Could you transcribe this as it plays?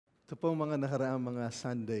Ito pong mga nakaraang mga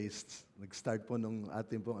Sundays, nag-start po nung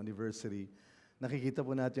ating pong anniversary, nakikita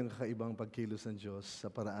po natin yung kakaibang pagkilos ng Diyos sa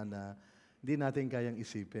paraan na hindi natin kayang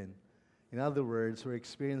isipin. In other words, we're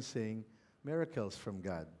experiencing miracles from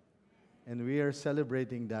God. And we are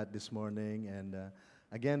celebrating that this morning. And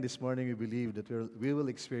again, this morning we believe that we will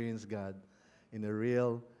experience God in a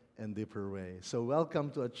real and deeper way. So welcome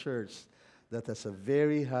to a church that has a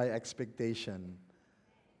very high expectation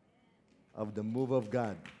of the move of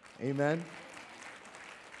God. Amen?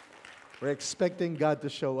 We're expecting God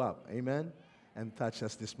to show up. Amen? And touch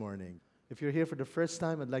us this morning. If you're here for the first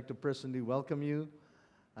time, I'd like to personally welcome you.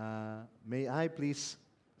 May I please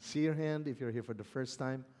see your hand if you're here for the first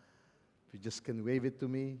time? If you just can wave it to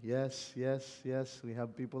me. Yes, yes, yes. We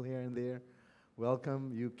have people here and there.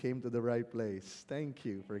 Welcome. You came to the right place. Thank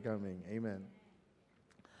you for coming. Amen.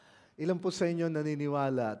 Ilan po sa inyo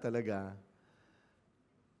naniniwala talaga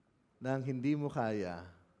na ang hindi mo kaya,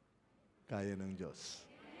 kaya ng Diyos?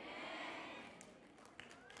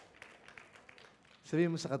 Sabihin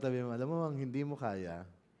mo sa katabi mo, alam mo, ang hindi mo kaya,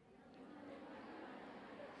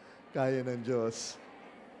 kaya ng Diyos.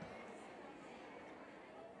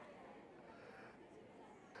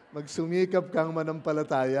 Magsumikap kang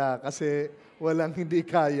manampalataya kasi walang hindi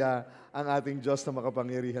kaya ang ating Diyos na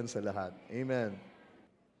makapangyarihan sa lahat. Amen.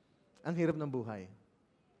 Ang hirap ng buhay.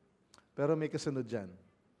 Pero may kasunod dyan.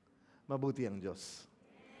 Mabuti ang Diyos.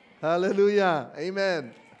 Hallelujah.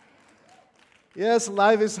 Amen. Yes,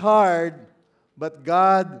 life is hard, but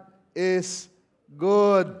God is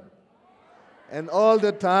good. And all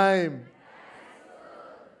the time.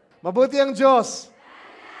 Mabuti ang Diyos.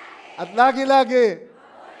 At lagi-lagi.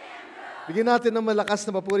 Bigyan natin ng malakas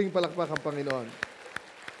na mapuring palakpak ang Panginoon.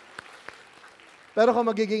 Pero kung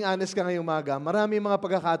magiging honest ka ngayong umaga, marami mga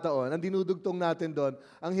pagkakataon, ang dinudugtong natin doon,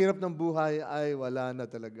 ang hirap ng buhay ay wala na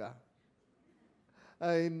talaga.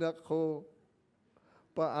 Ay nako,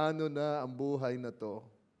 paano na ang buhay na to?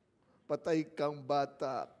 Patay kang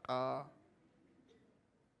bata ka.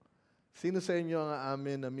 Sino sa inyo ang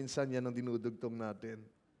amin na minsan yan ang dinudugtong natin?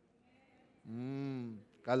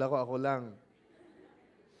 Kala ko ako lang.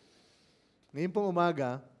 Ngayon pong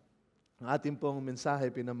umaga, ang ating pong mensahe,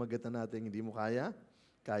 pinamagatan natin, hindi mo kaya,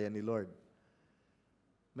 kaya ni Lord.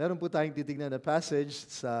 Meron po tayong titignan na passage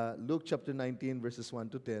sa Luke chapter 19 verses 1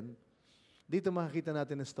 to 10. Dito makikita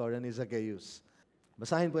natin ang story ni Zacchaeus.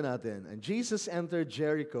 Basahin po natin. And Jesus entered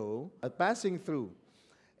Jericho, at passing through,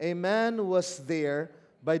 a man was there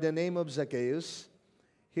by the name of Zacchaeus.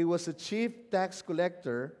 He was a chief tax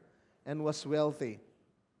collector and was wealthy.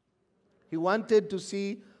 He wanted to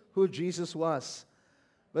see who Jesus was.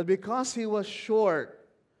 But because he was short,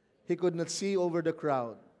 he could not see over the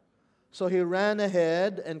crowd. So he ran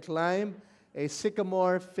ahead and climbed a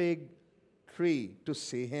sycamore fig tree to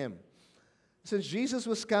see him. Since Jesus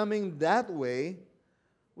was coming that way,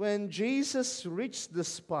 when Jesus reached the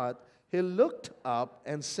spot, he looked up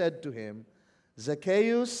and said to him,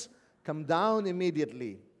 Zacchaeus, come down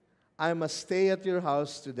immediately. I must stay at your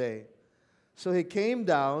house today. So he came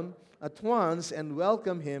down at once and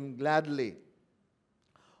welcomed him gladly.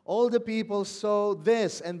 All the people saw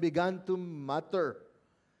this and began to mutter,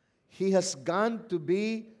 he has gone to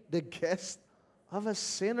be the guest of a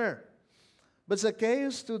sinner. But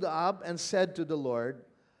Zacchaeus stood up and said to the Lord,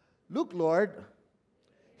 Look, Lord,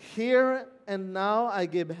 here and now I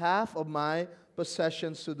give half of my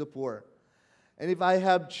possessions to the poor. And if I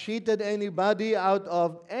have cheated anybody out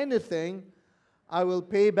of anything, I will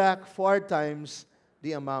pay back 4 times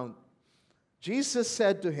the amount. Jesus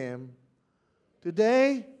said to him,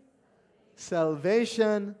 Today,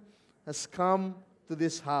 salvation has come to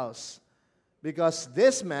this house, because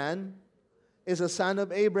this man is a son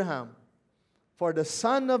of Abraham. For the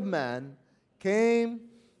Son of Man came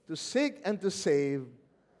to seek and to save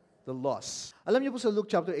the lost. Alam niyo po sa Luke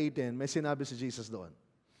chapter 18, may sinabi si Jesus doon.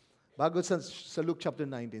 Bago sa Luke chapter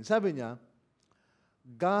 19, sabi niya,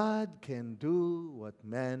 God can do what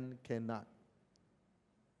man cannot.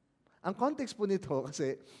 Ang context po nito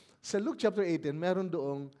kasi sa Luke chapter 18, meron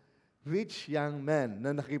doong rich young man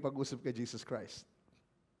na nakipag-usap kay Jesus Christ.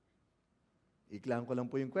 Iklaan ko lang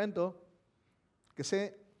po yung kwento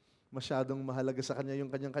kasi masyadong mahalaga sa kanya yung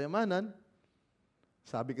kanyang kayamanan.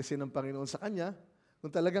 Sabi kasi ng Panginoon sa kanya, kung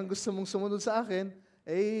talagang gusto mong sumunod sa akin,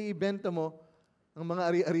 ibenta mo ang mga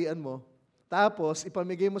ari-arian mo, tapos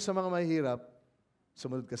ipamigay mo sa mga mahihirap,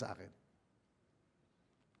 sumunod ka sa akin.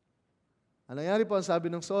 Ang nangyari po, ang sabi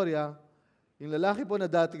ng storya, yung lalaki po na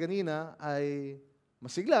dati kanina ay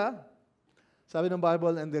masigla. Sabi ng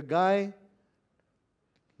Bible, and the guy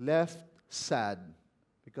left sad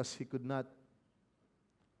because he could not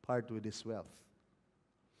part with his wealth.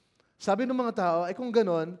 Sabi ng mga tao, ay kung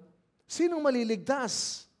ganon, Sinong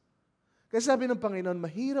maliligtas? Kaya sabi ng Panginoon,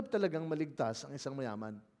 mahirap talagang maligtas ang isang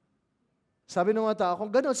mayaman. Sabi ng mga tao,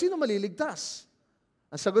 kung gano'n, sino maliligtas?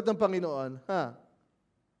 Ang sagot ng Panginoon,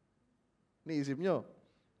 niisip nyo,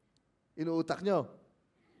 inuutak nyo.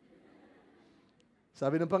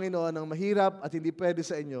 Sabi ng Panginoon, ang mahirap at hindi pwede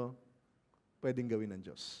sa inyo, pwedeng gawin ng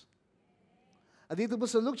Diyos. At dito po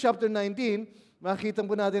sa Luke chapter 19, makikita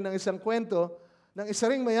po natin ang isang kwento ng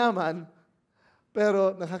isa ring mayaman,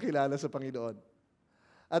 pero nakakilala sa Panginoon.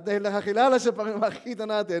 At dahil nakakilala sa Panginoon, makikita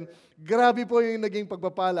natin, grabe po yung naging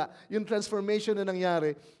pagpapala, yung transformation na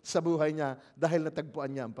nangyari sa buhay niya dahil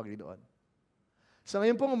natagpuan niya ang Panginoon. Sa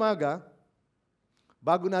ngayon pong umaga,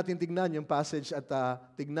 bago natin tignan yung passage at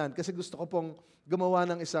tignan, kasi gusto ko pong gumawa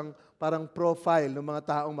ng isang parang profile ng mga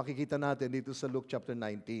taong makikita natin dito sa Luke chapter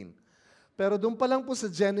 19. Pero doon pa lang po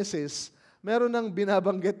sa Genesis, meron ng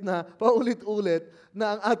binabanggit na paulit-ulit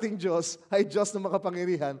na ang ating Diyos ay Diyos na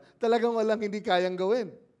makapangyarihan. Talagang walang hindi kayang gawin.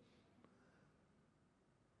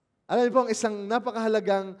 Alam niyo po, ang isang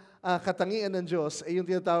napakahalagang katangian ng Diyos ay yung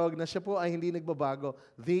tinatawag na siya po ay hindi nagbabago.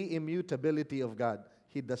 The immutability of God.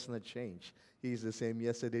 He does not change. He is the same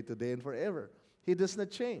yesterday, today, and forever. He does not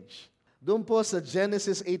change. Doon po sa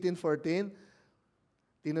Genesis 18:14,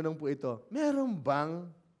 tinanong po ito, meron bang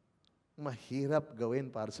mahirap gawin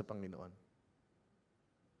para sa Panginoon?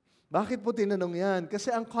 Bakit po tinanong yan?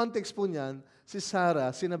 Kasi ang context po niyan, si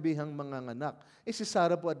Sarah, sinabihang manganganak. Si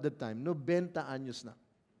Sarah po at that time, 90 anyos na.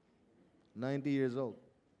 90 years old.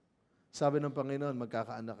 Sabi ng Panginoon,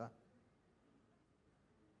 magkakaanak ka.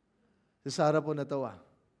 Si Sarah po natawa.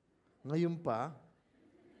 Ngayon pa,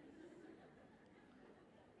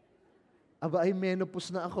 aba ay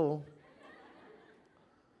menopause na ako.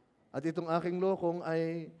 At itong aking lokong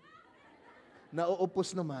ay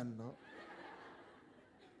nauupos naman, no?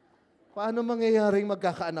 Paano mangyayaring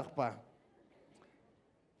magkakaanak pa?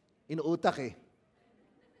 Inuutak eh.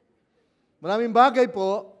 Maraming bagay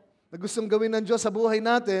po na gustong gawin ng Diyos sa buhay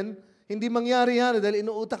natin, hindi mangyari yan dahil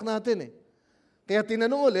inuutak natin eh. Kaya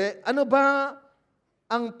tinanong uli, ano ba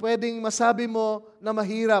ang pwedeng masabi mo na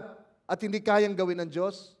mahirap at hindi kayang gawin ng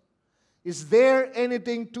Diyos? Is there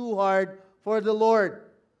anything too hard for the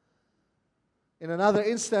Lord? In another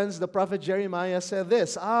instance, the prophet Jeremiah said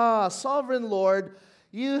this, Sovereign Lord,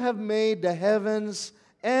 you have made the heavens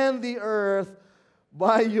and the earth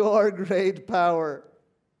by your great power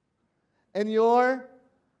and your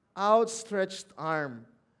outstretched arm.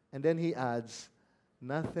 And then he adds,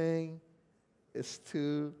 nothing is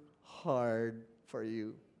too hard for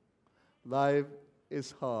you. Life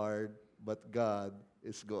is hard, but God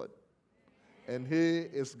is good. And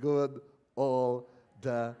He is good all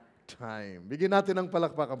the time. Bigyan natin ng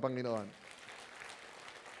palakpak ang Panginoon.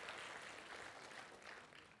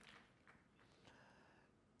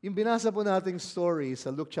 Yung binasa po nating story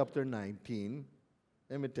sa Luke chapter 19,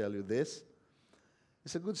 let me tell you this.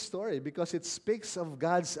 It's a good story because it speaks of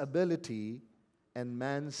God's ability and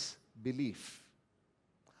man's belief.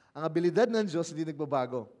 Ang abilidad ng Diyos hindi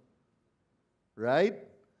nagbabago. Right?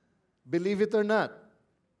 Believe it or not.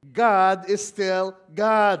 God is still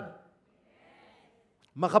God.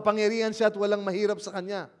 Makapangyarihan siya at walang mahirap sa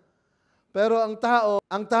Kanya. Pero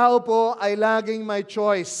ang tao po ay laging may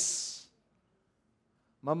choice.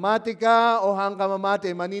 Mamati ka o hang ka mamati.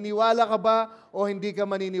 Maniniwala ka ba o hindi ka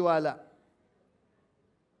maniniwala?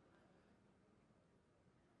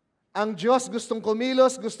 Ang Diyos gustong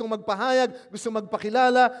kumilos, gustong magpahayag, gustong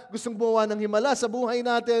magpakilala, gustong bumawa ng himala sa buhay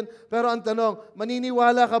natin. Pero ang tanong,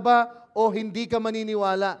 maniniwala ka ba o hindi ka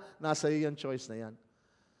maniniwala? Nasa iyo yung choice na yan.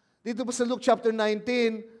 Dito po sa Luke chapter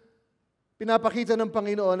 19, pinapakita ng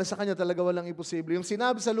Panginoon na sa Kanya talaga walang imposible. Yung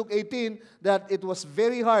sinabi sa Luke 18 that it was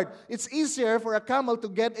very hard. It's easier for a camel to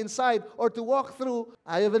get inside or to walk through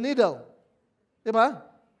eye of a needle. Diba?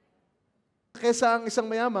 Kaysa ang isang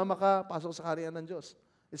mayaman makapasok sa kaharian ng Diyos.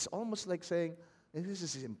 It's almost like saying, this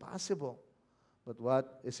is impossible. But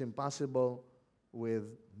what is impossible with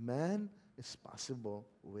man is possible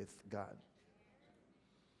with God.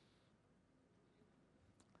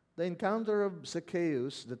 The encounter of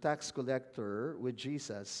Zacchaeus, the tax collector, with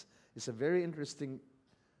Jesus is a very interesting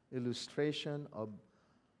illustration of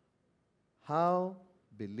how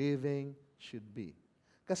believing should be.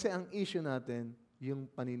 Kasi ang issue natin, yung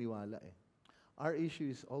paniniwala eh. Our issue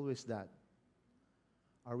is always that.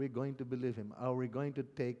 Are we going to believe Him? Are we going to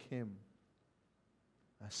take Him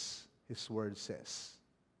as His Word says?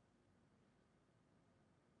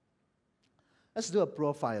 Let's do a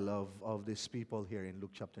profile of these people here in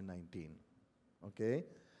Luke chapter 19. Okay?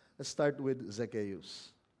 Let's start with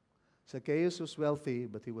Zacchaeus. Zacchaeus was wealthy,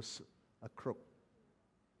 but he was a crook.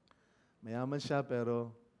 Mayaman siya,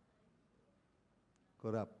 pero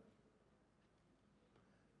corrupt.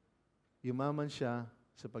 Yumaman siya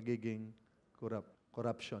sa pagiging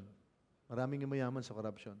corruption. Maraming yumayaman sa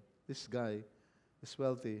corruption. This guy is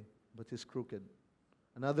wealthy, but he's crooked.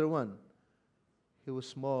 Another one, he was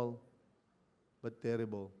small, but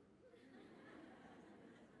terrible.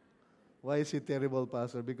 Why is he terrible,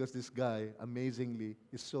 Pastor? Because this guy, amazingly,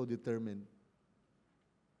 is so determined.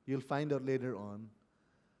 You'll find out later on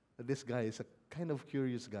that this guy is a kind of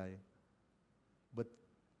curious guy. But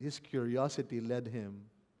his curiosity led him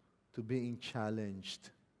to being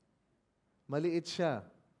challenged. Maliit siya.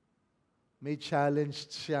 May challenge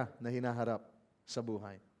siya na hinaharap sa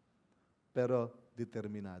buhay. Pero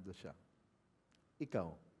determinado siya.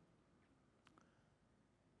 Ikaw,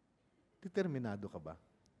 determinado ka ba?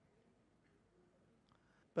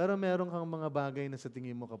 Pero meron kang mga bagay na sa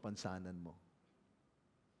tingin mo kapansanan mo.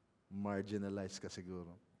 Marginalized ka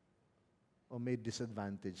siguro. O may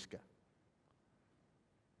disadvantage ka.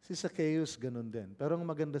 Si Zacchaeus, ganun din. Pero ang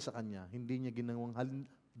maganda sa kanya, hindi niya ginawang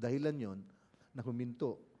dahilan yon na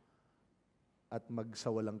huminto at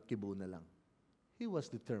magsawalang kibo na lang. He was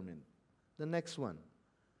determined. The next one.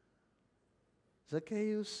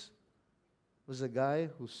 Zacchaeus was a guy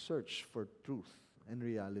who searched for truth and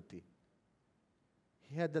reality.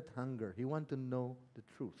 He had that hunger. He wanted to know the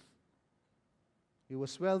truth. He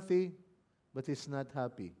was wealthy, but he's not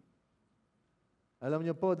happy. Alam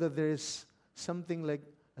niyo po that there is something like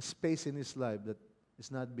a space in his life that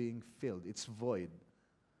is not being filled. It's void.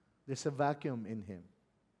 There's a vacuum in him.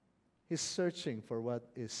 He's searching for what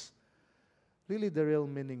is really the real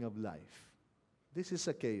meaning of life. This is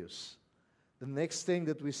Zacchaeus. The next thing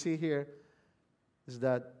that we see here is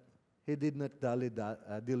that he did not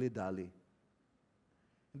dilly-dally.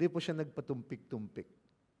 Hindi po siya nagpatumpik-tumpik.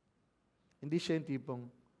 Hindi siya yung tipong,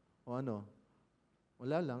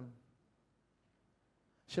 wala lang.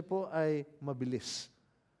 Siya po ay mabilis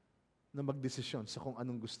na magdesisyon sa kung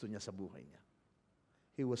anong gusto niya sa buhay niya.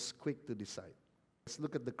 He was quick to decide. Let's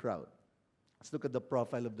look at the crowd. Let's look at the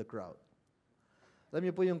profile of the crowd. Alam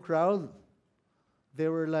niyo po yung crowd, they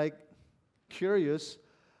were like curious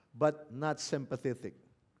but not sympathetic.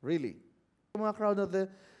 Really. Yung mga crowd na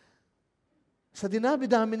sa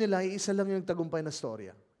dinami-dami nila, isa lang yung tagumpay na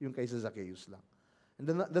storya, yung kay Zacchaeus lang.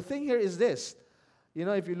 And the thing here is this,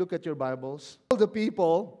 if you look at your Bibles, all the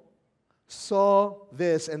people saw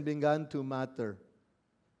this and began to mutter.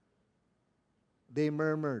 They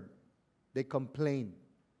murmured. They complained.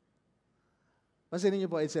 Pansinin niyo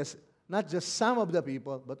po, it says, not just some of the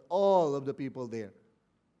people, but all of the people there.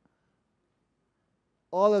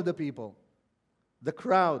 All of the people. The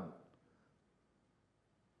crowd.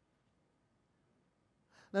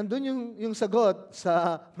 Nandun yung sagot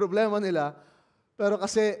sa problema nila, pero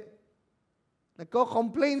kasi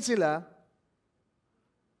nagko-complain sila,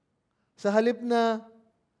 sa halip na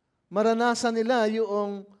maranasan nila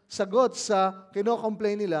yung sagot sa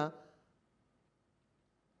kino-complain nila,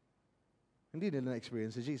 hindi nila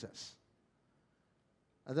na-experience si Jesus.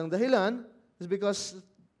 At ang dahilan is because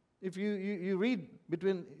if you read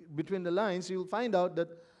between the lines, you'll find out that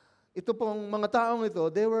ito pong mga taong ito,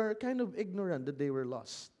 they were kind of ignorant that they were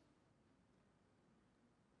lost.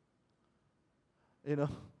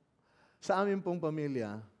 Sa amin pong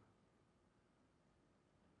pamilya,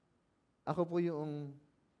 ako po yung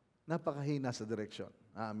napakahina sa direksyon,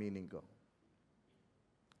 aaminin ko.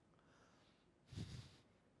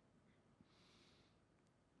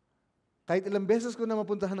 Kahit ilang beses ko na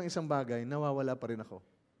mapuntahan ng isang bagay, nawawala pa rin ako.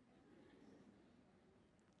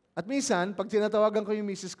 At minsan, pag tinatawagan ko yung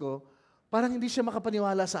misis ko, parang hindi siya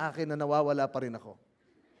makapaniwala sa akin na nawawala pa rin ako.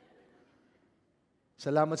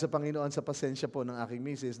 Salamat sa Panginoon sa pasensya po ng aking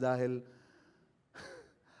misis dahil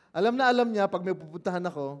alam na alam niya, pag may pupuntahan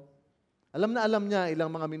ako, alam na alam niya,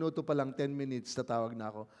 ilang mga minuto pa lang, 10 minutes, tatawag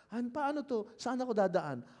na ako. Paano to? Saan ako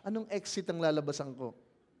dadaan? Anong exit ang lalabasan ko?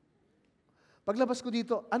 Paglabas ko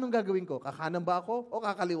dito, anong gagawin ko? Kakanan ba ako o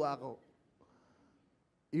kakaliwa ako?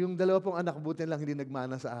 Yung dalawa pong anak, buti lang hindi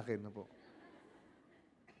nagmana sa akin. Po.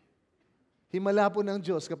 Himala po ng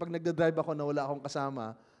Diyos kapag nagdadrive ako na wala akong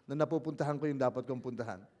kasama na napupuntahan ko yung dapat kong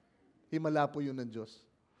puntahan. Himala po yun ng Diyos.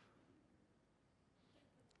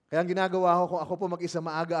 Kaya ang ginagawa ko, kung ako po mag-isa,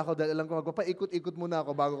 maaga ako dahil alam ko, magpapaikot-ikot muna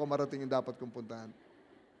ako bago ko marating yung dapat kong puntahan.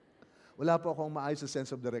 Wala po akong maayos sa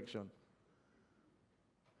sense of direction.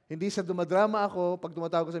 Hindi sa dumadrama ako, pag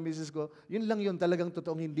tumatawag ko sa misis ko, yun lang yun, talagang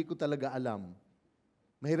totoong hindi ko talaga alam.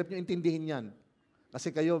 Mahirap nyo intindihin yan.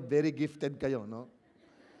 Kasi kayo, very gifted kayo, no?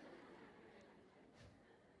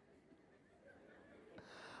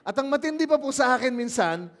 At ang matindi pa po sa akin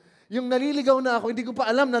minsan, yung naliligaw na ako, hindi ko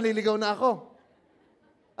pa alam naliligaw na ako.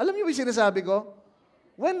 Alam niyo ba yung sinasabi ko?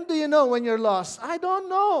 When do you know when you're lost? I don't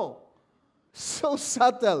know. So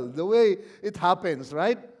subtle, the way it happens,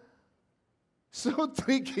 right? So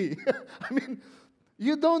tricky. I mean,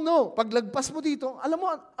 you don't know. Paglagpas mo dito, alam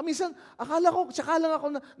mo, minsan, akala ko, tsaka lang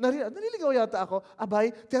ako naliligaw yata ako.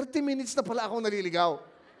 Abay, 30 minutes na pala akong naliligaw.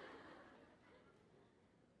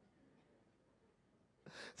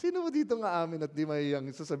 Sino mo dito nga amin at di mahiyang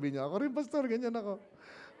sasabihin niya, ako rin, pastor, ganyan ako.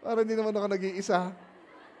 Para hindi naman ako nag-iisa.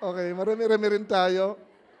 Okay, marami-rami rin tayo.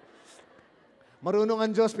 Marunong ang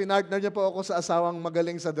Diyos, pinartner niya po ako sa asawang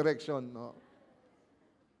magaling sa direction. No?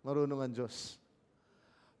 Marunong ang Diyos.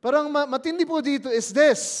 Pero ang matindi po dito is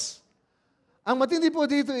this. Ang matindi po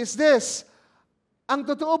dito is this. Ang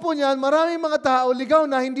totoo po niyan, maraming mga tao ligaw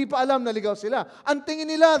na hindi pa alam na ligaw sila. Ang tingin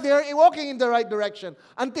nila, they are walking in the right direction.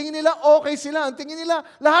 Ang tingin nila, okay sila. Ang tingin nila,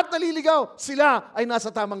 lahat naliligaw. Sila ay nasa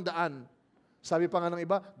tamang daan. Sabi pa nga ng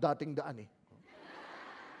iba, dating daan eh.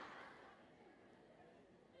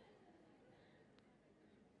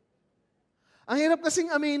 Ang hirap kasing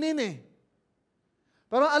aminin eh.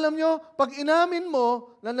 Pero alam nyo, pag inamin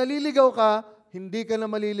mo na naliligaw ka, hindi ka na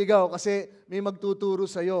maliligaw kasi may magtuturo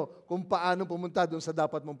sa'yo kung paano pumunta doon sa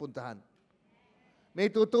dapat mong puntahan. May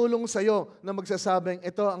tutulong sa'yo na magsasabing,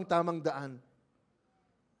 ito ang tamang daan.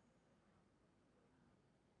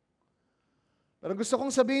 Pero gusto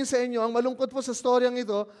kong sabihin sa inyo, ang malungkot po sa storyang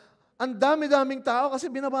ito, ang dami-daming tao kasi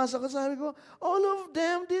binabasa ko, sabi ko, all of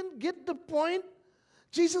them didn't get the point.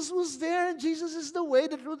 Jesus was there. Jesus is the way,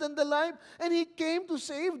 the truth, and the life. And He came to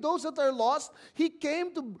save those that are lost. He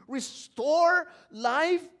came to restore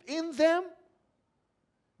life in them.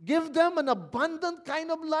 Give them an abundant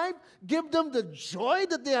kind of life. Give them the joy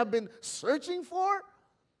that they have been searching for.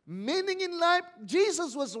 Meaning in life.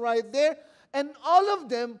 Jesus was right there. And all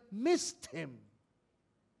of them missed Him.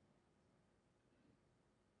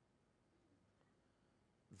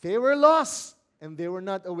 They were lost. And they were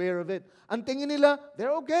not aware of it. Ang tingin nila,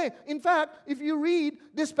 they're okay. In fact, if you read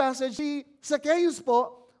this passage, si Zacchaeus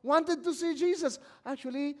po wanted to see Jesus.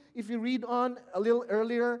 Actually, if you read on a little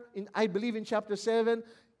earlier, I believe in chapter 7,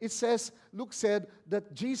 it says, Luke said that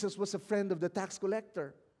Jesus was a friend of the tax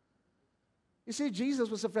collector. You see, Jesus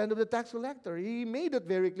was a friend of the tax collector. He made it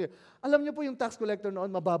very clear. Alam niyo po yung tax collector noon,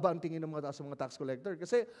 mababa ang tingin ng mga tax collector.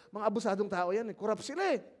 Kasi mga abusadong tao yan, corrupt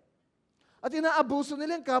sila eh. At inaabuso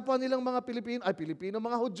nila yung kapwa nilang mga Pilipino,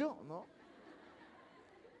 mga Hudyo. No?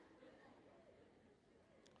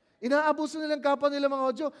 Inaabuso nila yung kapwa nilang mga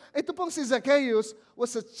Hudyo. Ito pong si Zacchaeus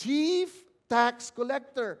was a chief tax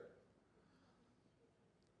collector.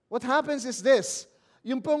 What happens is this.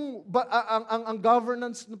 Yung pong, ang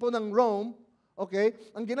governance po ng Rome, okay,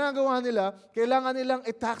 ang ginagawa nila, kailangan nilang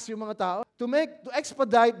i-tax yung mga tao. To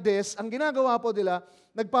expedite this, ang ginagawa po nila,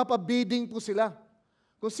 nagpapabidding po sila.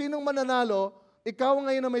 Kung sinong mananalo, ikaw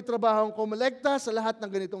ngayon na may trabahong kumolekta sa lahat ng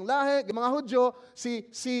ganitong lahi, mga Hudyo,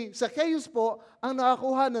 si Zacchaeus po, ang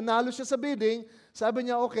nakakuha, nanalo siya sa bidding, sabi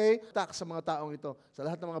niya, okay, tax sa mga taong ito. Sa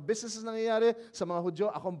lahat ng mga businesses nangyayari, sa mga Hudyo,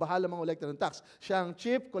 akong bahala mangolekta ng tax. Siya ang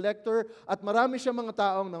chief collector at marami siya mga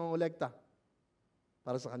taong nangolekta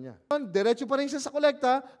para sa kanya. Diretso pa rin siya sa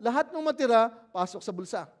kolekta, lahat ng matira, pasok sa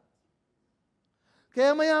bulsa.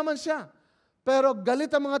 Kaya mayaman siya. Pero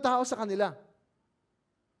galit ang mga tao sa kanila.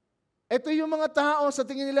 Ito yung mga tao sa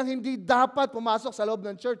tingin nilang hindi dapat pumasok sa loob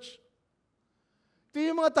ng church. Ito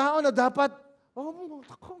yung mga tao na dapat,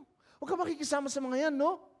 huwag ka makikisama sa mga yan,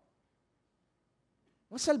 no?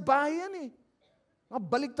 Mga salbahe yan eh. Mga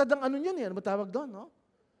baliktad ang ano yan eh. Ano ba tawag doon, no?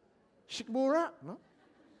 Shikmura, no?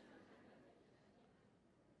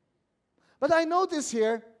 But I notice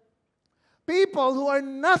here, people who are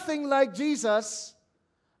nothing like Jesus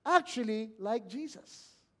actually like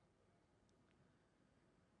Jesus.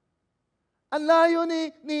 Ang layo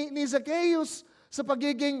ni Zacchaeus sa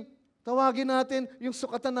pagiging, tawagin natin, yung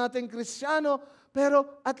sukatan natin Kristiyano,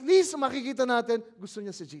 pero at least makikita natin, gusto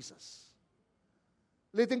niya si Jesus.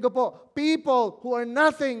 Ulitin ko po, people who are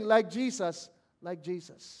nothing like Jesus.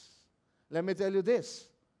 Let me tell you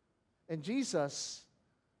this, and Jesus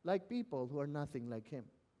like people who are nothing like Him.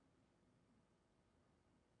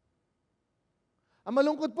 Ang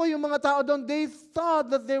malungkot po yung mga tao doon, they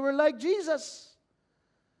thought that they were like Jesus.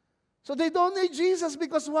 So they don't need Jesus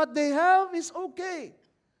because what they have is okay.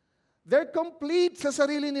 They're complete sa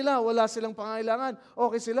sarili nila. Wala silang pangailangan.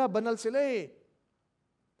 Okay sila, banal sila eh.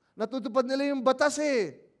 Natutupad nila yung batas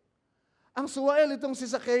eh. Ang suwael itong si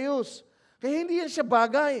Zacchaeus. Kaya hindi yan siya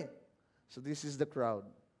bagay. So this is the crowd.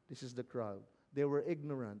 This is the crowd. They were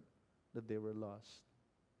ignorant that they were lost.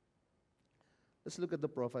 Let's look at the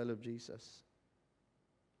profile of Jesus.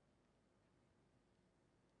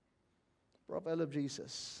 Profile of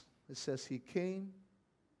Jesus. It says He came,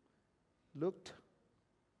 looked,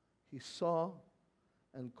 He saw,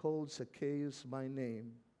 and called Zacchaeus by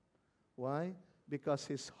name. Why? Because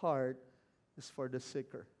his heart is for the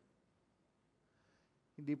sicker.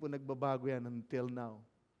 Hindi po nagbabago yan until now.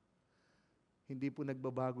 Hindi po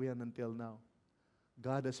nagbabago yan until now.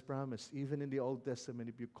 God has promised, even in the Old Testament,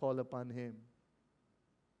 if you call upon Him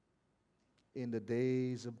in the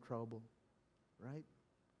days of trouble, right?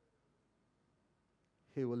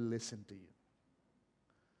 He will listen to you.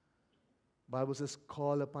 Bible says,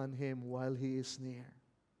 call upon Him while He is near.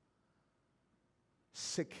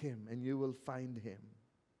 Seek Him and you will find Him.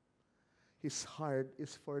 His heart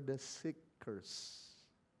is for the seekers.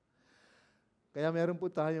 Kaya meron po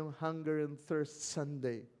tayong Hunger and Thirst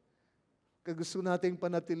Sunday. Kaya gusto nating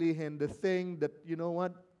panatilihin the thing that, you know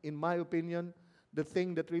what, in my opinion, the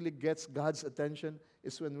thing that really gets God's attention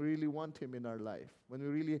is when we really want Him in our life. When we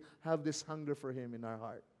really have this hunger for Him in our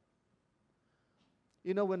heart.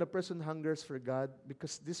 You know, when a person hungers for God,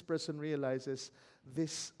 because this person realizes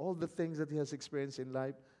this, all the things that he has experienced in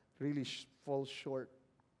life really fall short.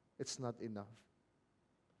 It's not enough.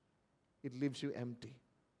 It leaves you empty.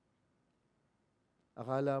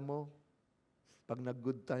 Akala mo, pag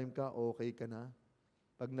nag-good time ka, okay ka na.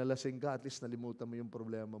 Pag nalasing ka, at least nalimutan mo yung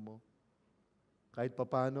problema mo. Kahit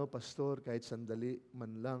papano, pastor, kahit sandali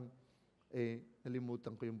man lang,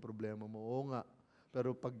 nalimutan ko yung problema mo. Oo nga.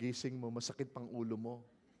 Pero paggising mo, masakit pang ulo mo.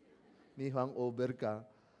 May hangover ka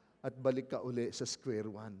at balik ka uli sa square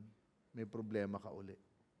one. May problema ka uli.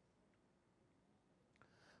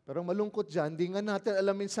 Pero malungkot dyan, hindi nga natin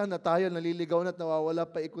alam minsan na tayo naliligaw na at nawawala,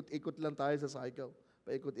 paikot-ikot lang tayo sa cycle.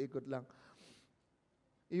 Paikot-ikot lang.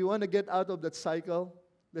 You want to get out of that cycle?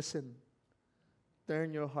 Listen.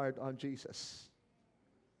 Turn your heart on Jesus.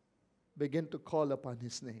 Begin to call upon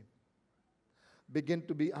His name. Begin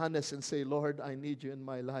to be honest and say, Lord, I need you in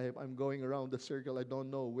my life. I'm going around the circle. I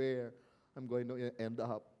don't know where I'm going to end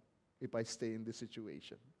up if I stay in this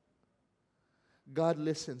situation. God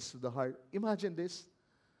listens to the heart. Imagine this.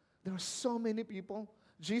 There are so many people.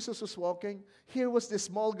 Jesus was walking. Here was this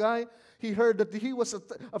small guy. He heard that he was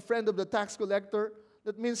a friend of the tax collector.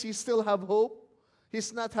 That means he still have hope.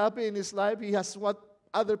 He's not happy in his life. He has what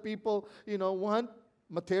other people, want.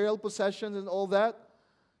 Material possessions and all that.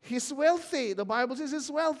 He's wealthy. The Bible says he's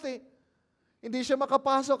wealthy. Hindi siya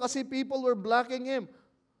makapasok kasi people were blocking him.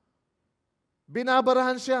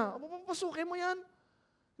 Binabarahan siya. Papasukin mo yan.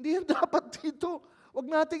 Hindi yan dapat dito. Huwag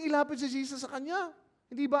nating ilapit si Jesus sa kanya.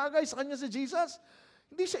 Hindi bagay sa kanya si Jesus.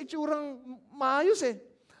 Hindi siya itsurang maayos eh.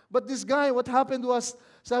 But this guy, what happened was,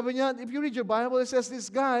 sabi niya, if you read your Bible, it says this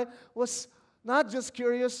guy was not just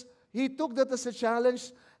curious. He took that as a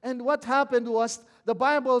challenge. And what happened was, the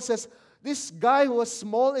Bible says, this guy who was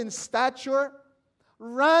small in stature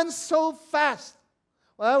ran so fast.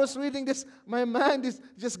 While I was reading this, my mind is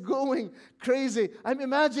just going crazy. I'm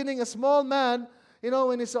imagining a small man,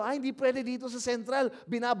 when he saw, hindi pwede dito sa Central.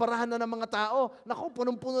 Binabarahan na ng mga tao. Naku,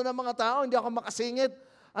 punong-puno ng mga tao, hindi ako makasingit.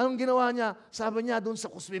 Anong ginawa niya? Sabi niya, doon sa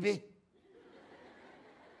kusbibi.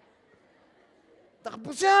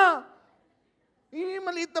 Takbo siya.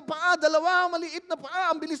 Maliit na paa, dalawa, maliit na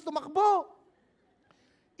paa, ang bilis tumakbo.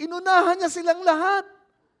 Inunahan niya silang lahat.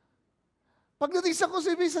 Pagdating sa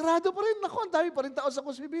kusbibi, sarado pa rin. Naku, ang dami pa rin tao sa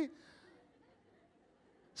kusbibi.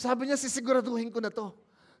 Sabi niya, sisiguraduhin ko na to.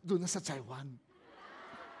 Doon na sa Taiwan.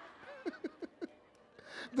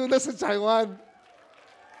 Doon na sa Taiwan.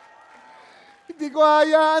 Hindi ko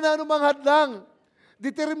hayaan na anumang hadlang.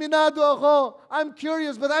 Determinado ako. I'm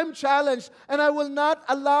curious, but I'm challenged. And I will not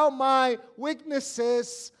allow my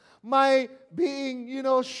weaknesses, my being,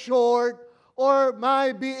 short, or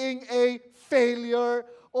my being a failure,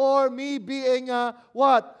 or me being a,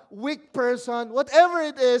 weak person, whatever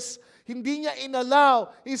it is, hindi niya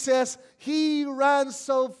inallow. He says, he ran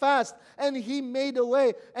so fast, and he made a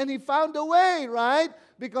way, and he found a way, right?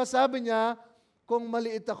 Because sabi niya, kung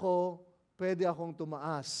maliit ako, pwede akong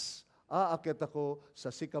tumaas. Aakyat ako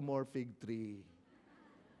sa sycamore fig tree.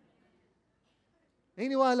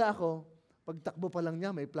 Iniwala ako, pagtakbo pa lang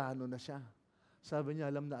niya, may plano na siya. Sabi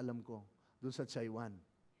niya, alam na alam ko. Doon sa Taiwan.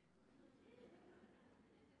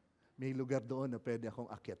 May lugar doon na pwede akong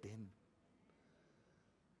akyatin.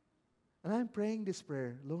 And I'm praying this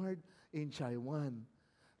prayer, Lord, in Taiwan,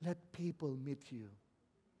 let people meet you.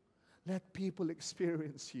 Let people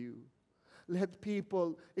experience you. Let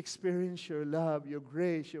people experience your love, your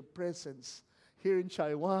grace, your presence here in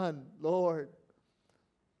Taiwan, Lord.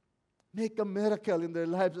 Make a miracle in their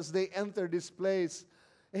lives as they enter this place.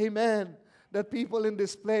 Amen. That people in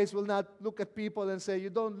this place will not look at people and say, you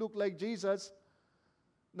don't look like Jesus.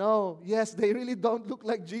 No, yes, they really don't look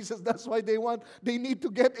like Jesus. That's why they need to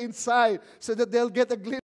get inside so that they'll get a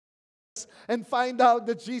glimpse and find out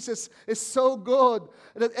that Jesus is so good,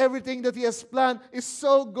 that everything that He has planned is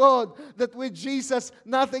so good, that with Jesus,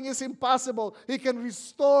 nothing is impossible. He can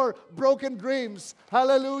restore broken dreams.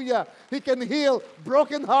 Hallelujah. He can heal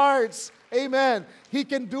broken hearts. Amen. He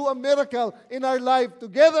can do a miracle in our life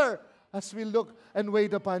together as we look and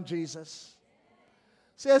wait upon Jesus.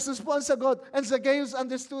 Si Jesus po ang sagot. And Zacchaeus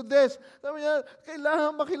understood this. Sabi niya,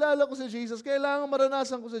 kailangan makilala ko si Jesus. Kailangan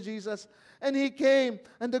maranasan ko si Jesus. And he came.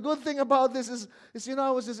 And the good thing about this is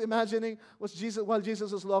I was just imagining while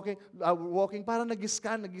Jesus was walking, parang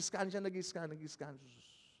nag-scan siya.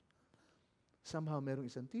 Somehow, merong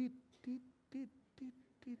isang tit.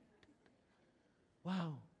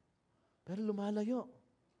 Wow. Pero lumalayo.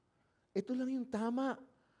 Ito lang yung tama.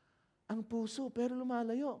 Ang puso, pero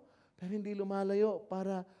lumalayo. Pero hindi lumalayo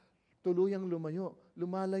para tuluyang lumayo.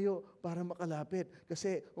 Lumalayo para makalapit.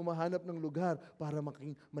 Kasi umahanap ng lugar para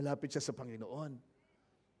malapit siya sa Panginoon.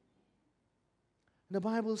 The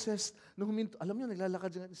Bible says, nung alam niyo, naglalakad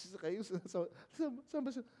siya kayo. Saan ba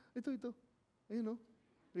siya? Ito. Ayun o.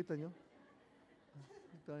 Kita niyo?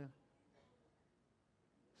 Ito yan.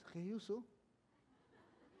 Sa Zacchaeus o.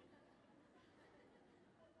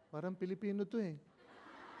 Parang Filipino to eh.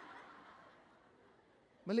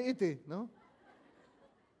 Maliit eh, no?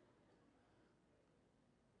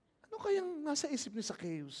 Ano kayang nasa isip ni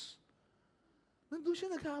Zacchaeus? Nandun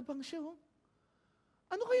siya, nag-aabang siya, oh.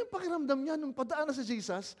 Ano kayang pakiramdam niya nung padaan na sa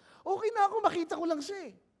Jesus? Okay na ako, makita ko lang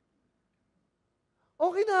siya eh.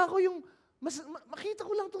 Okay na ako makita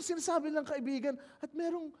ko lang itong sinasabi ng kaibigan at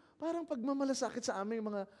merong parang pagmamalasakit sa amin,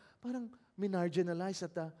 mga parang minarginalize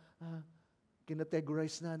at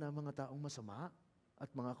kinategorize na mga taong masama at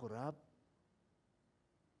mga korap.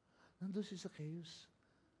 Nandun si Zacchaeus.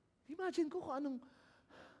 Imagine ko kung anong...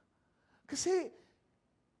 Kasi,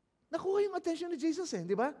 nakuha yung attention ni Jesus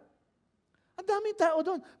di ba? Ang daming tao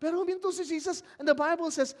doon. Pero huminto si Jesus, and the Bible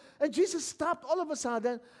says, and Jesus stopped all of a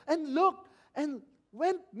sudden, and looked, and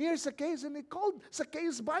went near Zacchaeus, and he called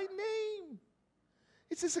Zacchaeus by name.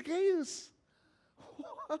 It's Zacchaeus.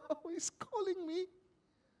 Wow, he's calling me.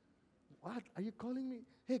 What? Are you calling me?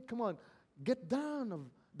 Hey, come on. Get down of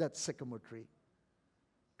that sycamore tree.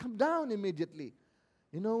 Come down immediately.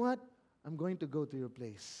 You know what? I'm going to go to your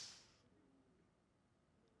place.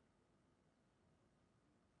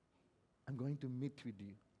 I'm going to meet with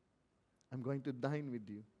you. I'm going to dine with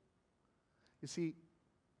you. You see,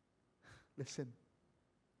 listen.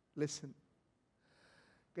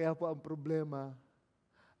 Kaya po ang problema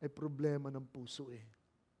ay problema ng puso eh.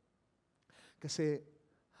 Kasi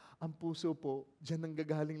ang puso po, diyan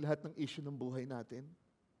nanggagaling lahat ng issue ng buhay natin.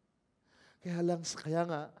 Kaya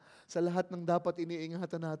nga, sa lahat ng dapat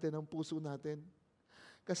iniingatan natin ang puso natin.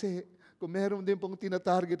 Kasi kung meron din pong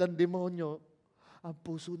tinatarget ang demonyo, ang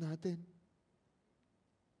puso natin.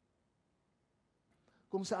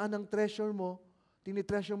 Kung saan ang treasure mo,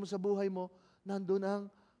 tinitreasure mo sa buhay mo, nandun ang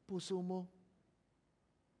puso mo.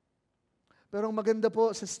 Pero ang maganda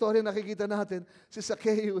po sa story nakikita natin, si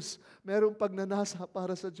Zacchaeus, merong pagnanasa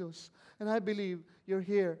para sa Diyos. And I believe you're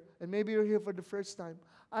here, and maybe you're here for the first time.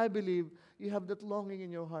 I believe you have that longing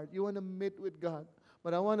in your heart. You want to meet with God.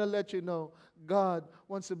 But I want to let you know, God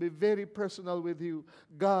wants to be very personal with you.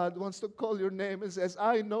 God wants to call your name and says,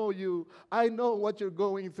 I know you. I know what you're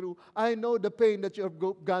going through. I know the pain that you have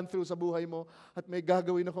gone through sa buhay mo. At may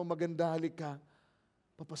gagawin akong maganda, halika.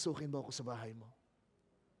 Papasukin mo ako sa bahay mo.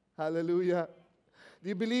 Hallelujah. Do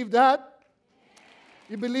you believe that?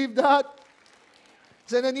 You believe that?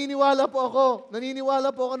 Kasi naniniwala po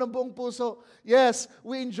ako ng buong puso. Yes,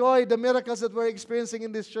 we enjoy the miracles that we're experiencing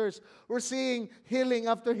in this church. We're seeing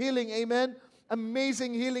healing after healing, amen?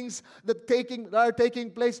 Amazing healings that are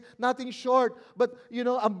taking place, nothing short, but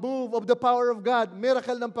a move of the power of God,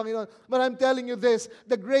 miracle ng Panginoon. But I'm telling you this,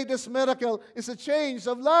 the greatest miracle is a change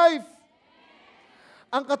of life.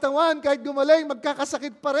 Ang katawan, kahit gumaling,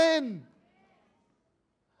 magkakasakit pa rin.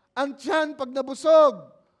 Ang tiyan, pag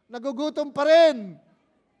nabusog, nagugutom pa rin.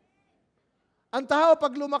 Ang tao,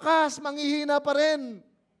 pag lumakas, manghihina pa rin.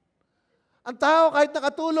 Ang tao, kahit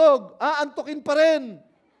nakatulog, aantukin pa rin.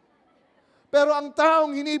 Pero ang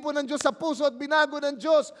taong hinipon ng Diyos sa puso at binago ng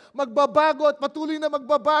Diyos, magbabago at patuloy na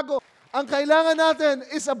magbabago. Ang kailangan natin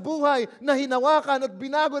is a buhay na hinawakan at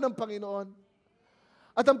binago ng Panginoon.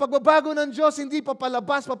 At ang pagbabago ng Diyos, hindi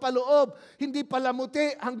papalabas, papaloob, hindi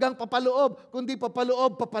palamuti hanggang papaloob, kundi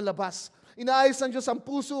papaloob, papalabas. Inaayos ng Diyos ang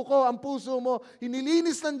puso ko, ang puso mo.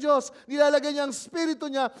 Hinilinis ng Diyos. Nilalagay niya ang spirito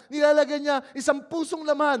niya. Nilalagay niya isang pusong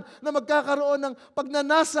laman na magkakaroon ng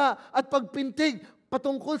pagnanasa at pagpintig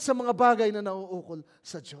patungkol sa mga bagay na nauukol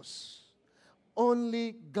sa Diyos.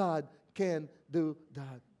 Only God can do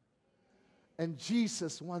that. And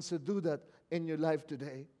Jesus wants to do that in your life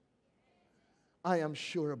today? I am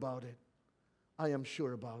sure about it. I am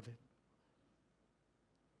sure about it.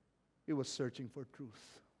 He was searching for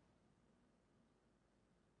truth.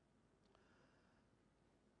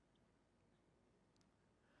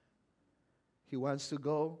 He wants to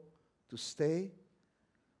go to stay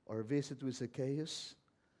or visit with Zacchaeus.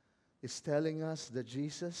 Is telling us that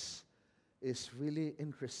Jesus is really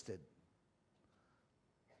interested.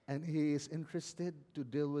 And He is interested to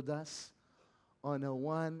deal with us on a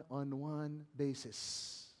one-on-one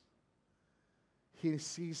basis. He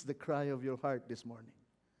sees the cry of your heart this morning.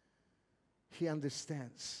 He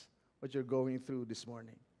understands what you're going through this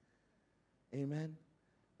morning. Amen?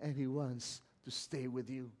 And He wants to stay with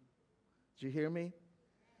you. Do you hear me?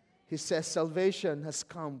 He says salvation has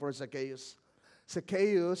come for Zacchaeus.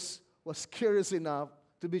 Zacchaeus was curious enough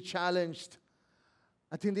to be challenged.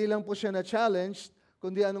 At hindi lang po siya na-challenged,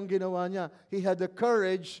 kundi anong ginawa niya? He had the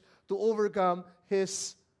courage to overcome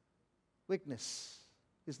his weakness,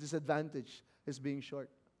 his disadvantage, his being short.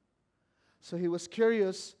 So he was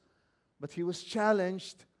curious, but he was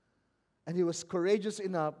challenged, and he was courageous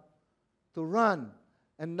enough to run,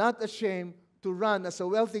 and not ashamed to run. As a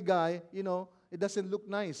wealthy guy, you know, it doesn't look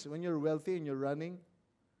nice when you're wealthy and you're running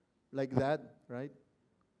like that, right?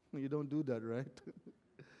 You don't do that, right?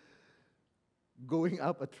 Going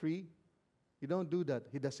up a tree, you don't do that.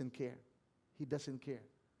 He doesn't care. He doesn't care.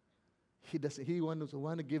 He wants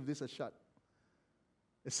to give this a shot.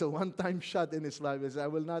 It's a one-time shot in his life. He said, I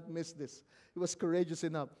will not miss this. He was courageous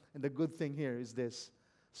enough. And the good thing here is this.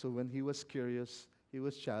 So when he was curious, he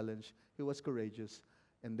was challenged, he was courageous.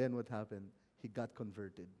 And then what happened? He got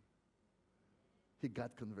converted. He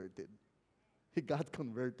got converted. He got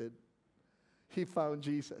converted. He found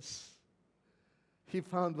Jesus. He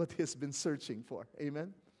found what he's been searching for.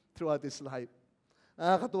 Amen? Throughout his life.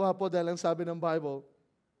 Nakakatuwa po dahil ang sabi ng Bible,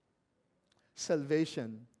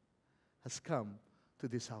 salvation has come to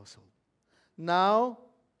this household. Now,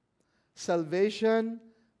 salvation,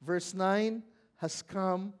 verse 9, has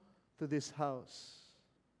come to this house.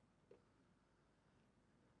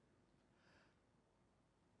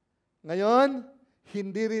 Ngayon,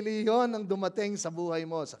 hindi reliyon ang dumating sa buhay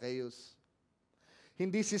mo, Zacchaeus.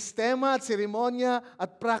 Hindi sistema at seremonya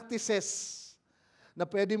at practices na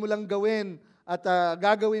pwede mo lang gawin at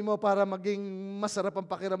gagawin mo para maging masarap ang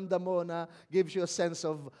pakiramdam mo na gives you a sense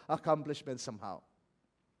of accomplishment somehow.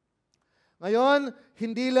 Ngayon,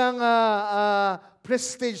 hindi lang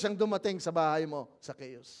prestige ang dumating sa bahay mo,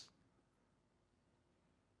 Zacchaeus.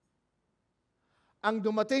 Ang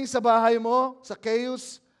dumating sa bahay mo,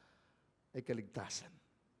 Zacchaeus, ay kaligtasan.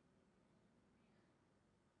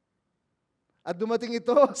 At dumating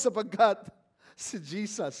ito sapagkat si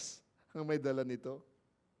Jesus ang may dala nito.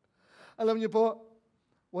 Alam niyo po,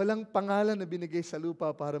 walang pangalan na binigay sa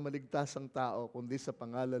lupa para maligtas ang tao, kundi sa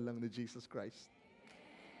pangalan lang ni Jesus Christ.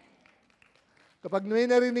 Kapag may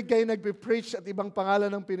narinig kayo nagpipreach at ibang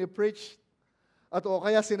pangalan ang pinipreach, at o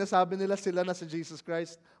kaya sinasabi nila sila na si Jesus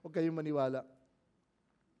Christ, huwag kayong maniwala.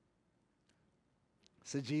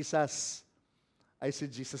 Si Jesus ay si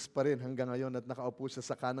Jesus pa rin hanggang ngayon at nakaupo siya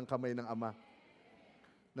sa kanang kamay ng Ama.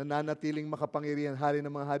 Nananatiling makapangyarihan, hari ng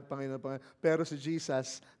mga hari, Panginoon ng Panginoon. Pero si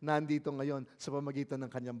Jesus, nandito ngayon sa pamagitan ng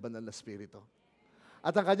kanyang banal na Espiritu.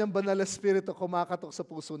 At ang kanyang banal na Espiritu kumakatok sa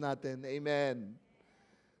puso natin. Amen.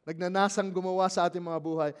 Nagnanasang gumawa sa ating mga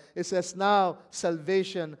buhay. It says, now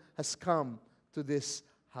salvation has come to this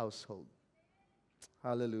household.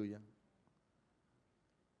 Hallelujah.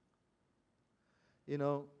 You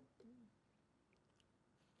know,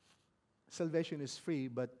 salvation is free,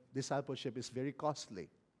 but discipleship is very costly.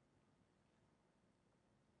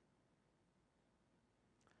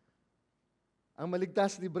 Ang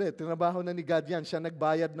maligtas libre, tinabaho na ni God yan. Siya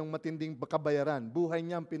nagbayad ng matinding kabayaran. Buhay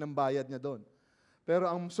niya ang pinambayad niya doon. Pero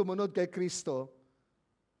ang sumunod kay Kristo,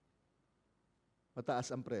 mataas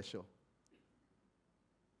ang presyo.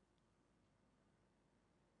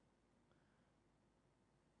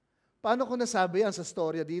 Paano ko nasabi yan sa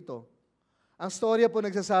storya dito? Ang storya po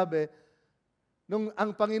nagsasabi, nung ang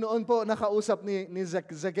Panginoon po nakausap ni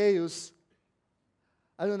Zacchaeus,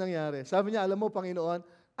 ano nangyari? Sabi niya, alam mo, Panginoon,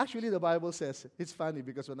 actually the Bible says, it's funny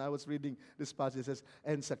because when I was reading this passage, it says,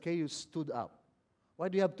 and Zacchaeus stood up. Why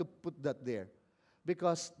do you have to put that there?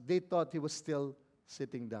 Because they thought he was still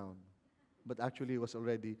sitting down. But actually he was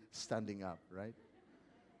already standing up, right?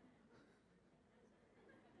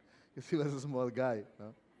 Because he was a small guy.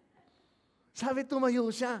 No? Sabi,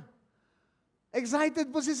 tumayo siya.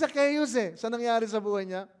 Excited po si Zacchaeus sa nangyari sa buhay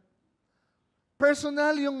niya.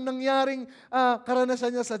 Personal yung nangyaring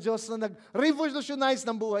karanasan niya sa Diyos na nag-revolutionize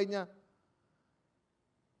ng buhay niya.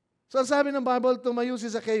 So ang sabi ng Bible, tumayo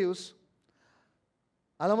si Zacchaeus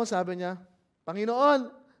Alam mo, sabi niya,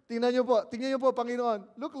 Panginoon, tingnan niyo po, Panginoon.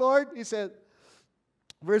 Look, Lord, he said,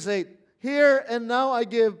 verse 8, here and now I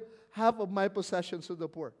give half of my possessions to the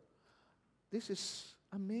poor. This is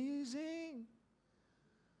amazing.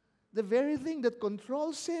 The very thing that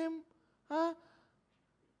controls him,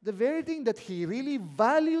 the very thing that he really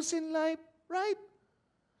values in life, right?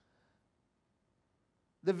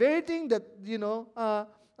 The very thing that,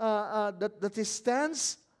 that he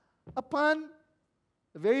stands upon,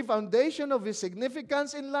 the very foundation of his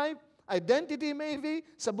significance in life, identity maybe,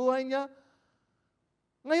 sa buhay niya,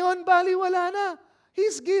 ngayon, baliwala na.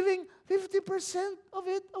 He's giving 50% of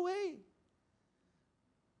it away.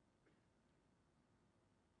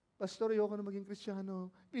 Pastor, ayoko na maging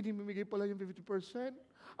Kristiyano. Pinimimigay pala yung 50%.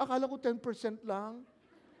 Akala ko 10% lang.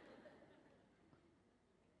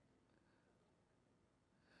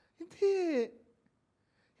 Hindi.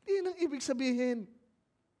 Hindi yun ang ibig sabihin.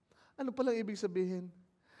 Ano palang ibig sabihin?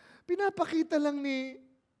 Pinapakita lang ni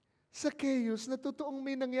Zacchaeus na totoong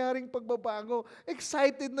may nangyaring pagbabago.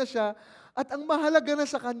 Excited na siya at ang mahalaga na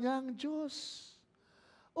sa kanya ang Diyos.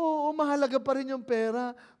 Oo, mahalaga pa rin yung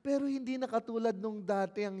pera, pero hindi na katulad nung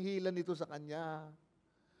dati ang hila nito sa kanya.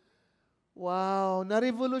 Wow,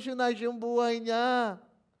 na-revolutionize yung buhay niya.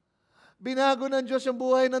 Binago ng Diyos yung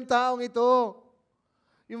buhay ng taong ito.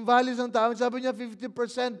 Yung values ng taong, sabi niya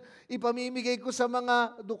 50% ipamimigay ko sa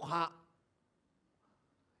mga dukha.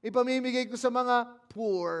 Ipamimigay ko sa mga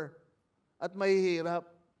poor at mahihirap.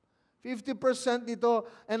 50% nito.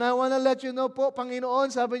 And I want to let you know po, Panginoon,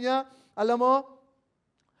 sabi niya, alam mo,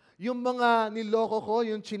 yung mga niloko ko,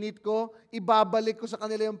 yung chinit ko, ibabalik ko sa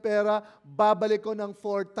kanila yung pera, babalik ko ng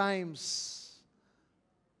 4 times.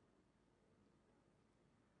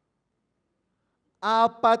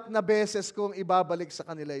 Apat na beses kong ibabalik sa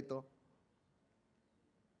kanila ito.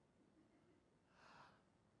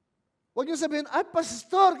 Huwag niyo sabihin,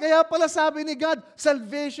 pastor, kaya pala sabi ni God,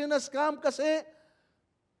 salvation has come kasi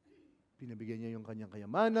pinabigyan niya yung kanyang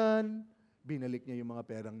kayamanan, binalik niya yung mga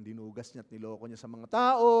perang dinugas niya at niloko niya sa mga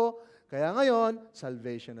tao. Kaya ngayon,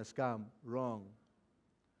 salvation has come. Wrong.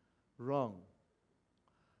 Wrong.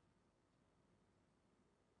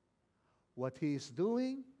 What he is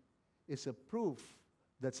doing is a proof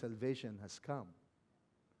that salvation has come.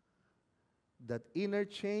 That inner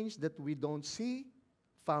change that we don't see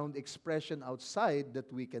found expression outside that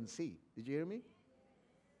we can see. Did you hear me?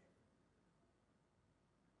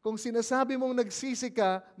 Kung sinasabi mong nagsisi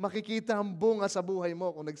ka, makikita ang bunga sa buhay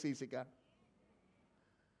mo kung nagsisi ka.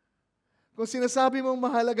 Kung sinasabi mong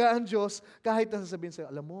mahalaga ang Diyos, kahit na sasabihin sa'yo,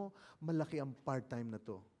 alam mo, malaki ang part-time na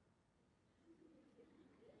to.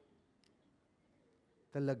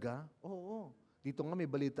 Talaga? Oo. Dito nga may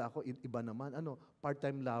balita ako, iba naman.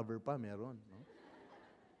 Part-time lover pa meron. No?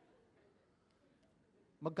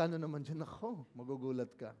 Magkano naman dyan ako? Magugulat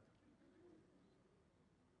ka.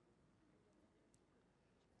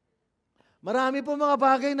 Marami po mga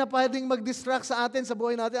bagay na pwedeng mag-distract sa atin, sa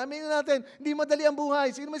buhay natin. Aminin natin, hindi madali ang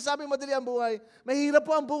buhay. Sino may sabi madali ang buhay? Mahirap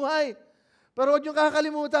po ang buhay. Pero huwag niyong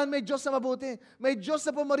kakalimutan, may Diyos na mabuti. May Diyos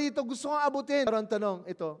na pumarito, gusto kong abutin. Pero ang tanong,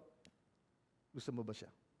 ito, gusto mo ba siya?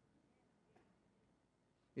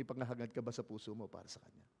 May panghahangad ka ba sa puso mo para sa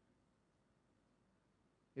Kanya?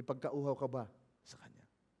 May pagkauhaw ka ba sa Kanya?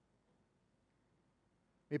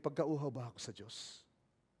 May pagkauhaw ba ako sa Diyos?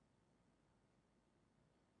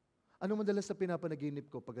 Ano madalas na pinapanaginip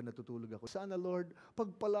ko pag natutulog ako? Sana, Lord,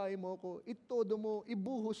 pagpalain mo ako, itodo mo,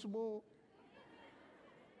 ibuhos mo.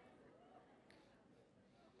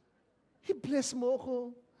 I-bless mo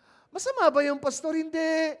ako. Masama ba yung pastor?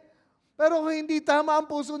 Hindi. Pero kung hindi tama ang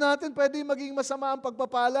puso natin, pwede maging masama ang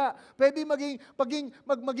pagpapala. Pwede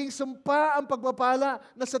maging sumpa ang pagpapala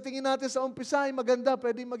na sa tingin natin sa umpisa ay maganda,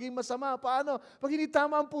 pwede maging masama. Paano? Pag hindi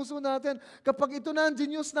tama ang puso natin, kapag ito na ang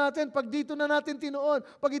genius natin, pag dito na natin tinuon,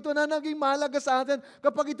 pag ito na naging mahalaga sa atin,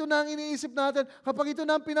 kapag ito na ang iniisip natin, kapag ito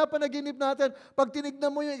na ang pinapanaginip natin, pag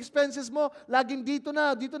tinignan mo yung expenses mo, laging dito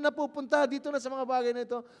na pupunta, dito na sa mga bagay na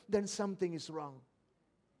ito, then something is wrong.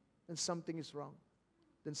 Then something is wrong.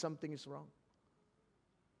 Then something is wrong.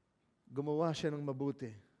 Gumawa siya ng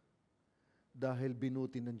mabuti dahil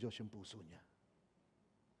binuti ng Diyos yung puso niya.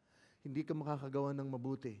 Hindi ka makakagawa ng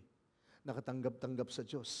mabuti, nakatanggap-tanggap sa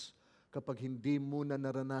Diyos, kapag hindi muna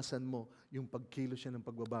naranasan mo yung pagkilos siya ng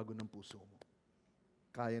pagbabago ng puso mo.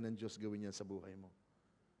 Kaya ng Diyos gawin yan sa buhay mo.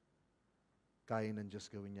 Kaya ng Diyos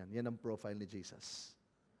gawin yan. Yan ang profile ni Jesus.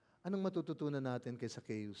 Anong matututunan natin kay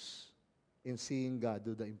Zacchaeus in seeing God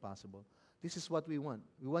do the impossible? This is what we want.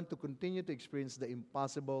 We want to continue to experience the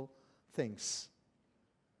impossible things.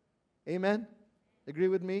 Amen? Agree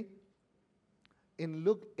with me? In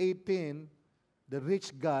Luke 18, the rich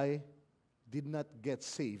guy did not get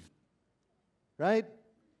saved. Right?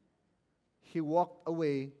 He walked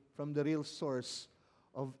away from the real source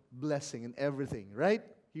of blessing and everything. Right?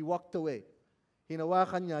 He walked away.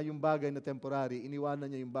 Hinawakan niya yung bagay na temporary,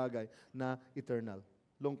 iniwanan niya yung bagay na eternal.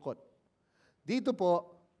 Lungkot. Dito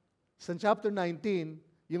po, sa chapter 19,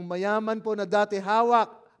 yung mayaman po na dati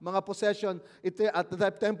hawak, mga possession at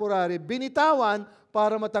temporary, binitawan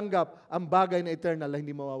para matanggap ang bagay na eternal na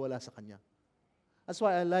hindi mawawala sa kanya. That's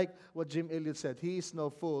why I like what Jim Elliot said. He is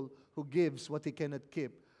no fool who gives what he cannot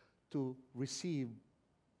keep to receive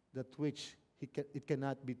that which it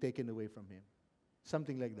cannot be taken away from him.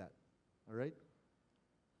 Something like that. All right?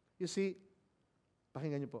 You see,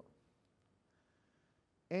 pakinggan niyo po.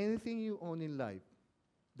 Anything you own in life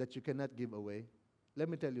that you cannot give away, let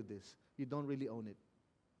me tell you this, you don't really own it.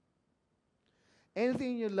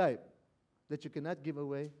 Anything in your life that you cannot give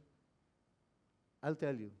away, I'll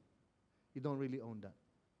tell you, you don't really own that.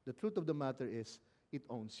 The truth of the matter is, it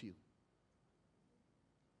owns you.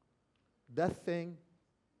 That thing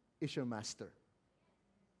is your master.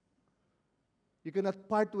 You cannot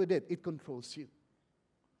part with it. It controls you.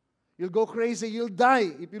 You'll go crazy. You'll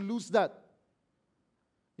die if you lose that.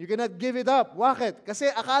 You cannot give it up. Bakit? Kasi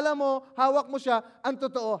akala mo, hawak mo siya, ang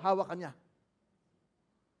totoo, hawak ka niya.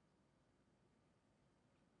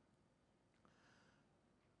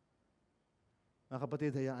 Mga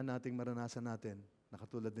kapatid, hayaan nating maranasan natin na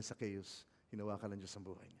katulad ni Zacchaeus, hinawakan ng Diyos ang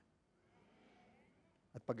buhay niya.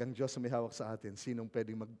 At pag ang Diyos may hawak sa atin, sinong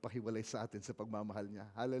pwedeng magpahiwalay sa atin sa pagmamahal niya?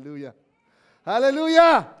 Hallelujah!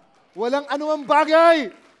 Hallelujah! Walang anumang bagay!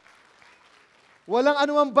 Walang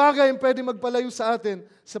anumang bagay ang pwedeng magpalayo sa atin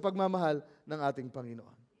sa pagmamahal ng ating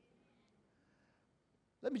Panginoon.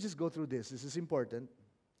 Let me just go through this. This is important.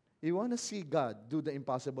 You want to see God do the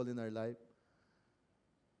impossible in our life?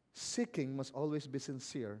 Seeking must always be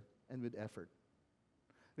sincere and with effort.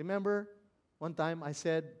 Remember, one time I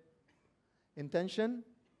said, intention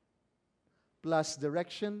plus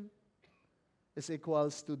direction is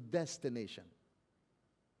equals to destination.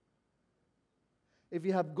 If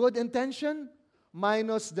you have good intention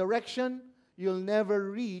minus direction, you'll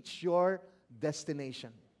never reach your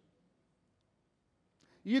destination.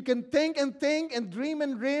 You can think and dream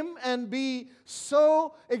and be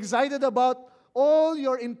so excited about all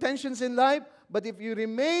your intentions in life, but if you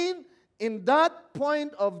remain in that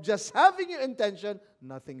point of just having your intention,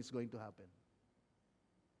 nothing is going to happen.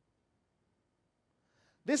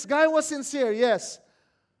 This guy was sincere, yes,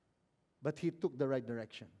 but he took the right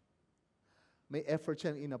direction. May effort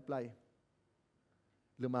siyang in-apply.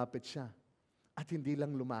 Lumapit siya. At hindi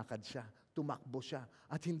lang lumakad siya, tumakbo siya.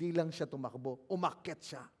 At hindi lang siya tumakbo, umakyat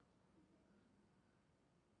siya.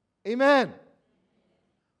 Amen!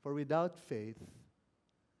 For without faith,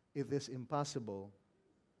 it is impossible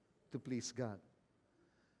to please God.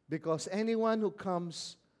 Because anyone who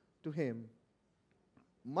comes to Him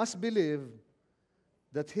must believe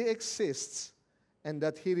that He exists and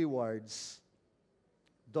that He rewards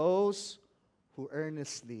those who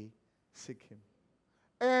earnestly seek Him.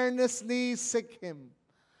 Earnestly seek Him.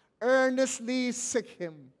 Earnestly seek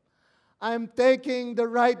Him. I'm taking the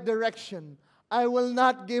right direction. I will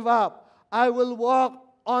not give up. I will walk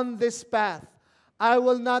on this path. I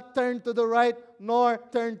will not turn to the right nor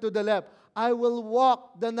turn to the left. I will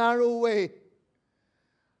walk the narrow way.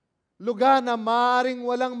 Lugar na maaaring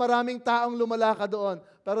walang maraming taong lumalakad doon.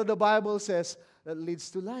 Pero the Bible says that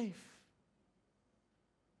leads to life.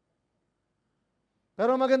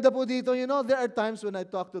 Pero maganda po dito, you know, there are times when I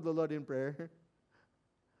talk to the Lord in prayer.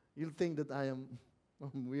 You'll think that I'm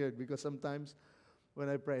weird because sometimes when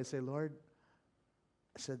I pray, I say, Lord,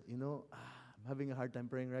 I said, you know, I'm having a hard time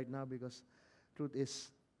praying right now because truth is,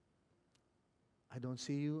 I don't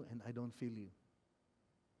see you and I don't feel you.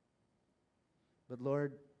 But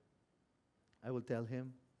Lord, I will tell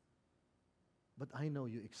Him, but I know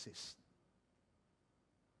you exist.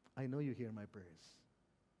 I know you hear my prayers.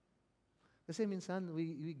 Kasi minsan,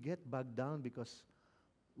 we get bogged down because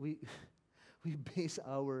we base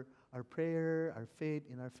our prayer, our faith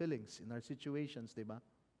in our feelings, in our situations, di ba?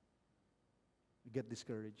 We get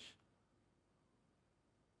discouraged.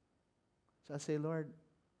 So I say, Lord,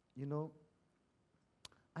 you know,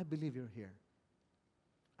 I believe you're here.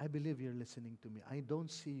 I believe you're listening to me. I don't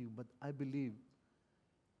see you, but I believe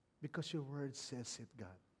because your word says it,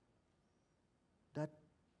 God. That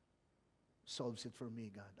solves it for me,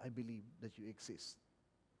 God. I believe that you exist.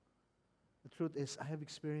 The truth is, I have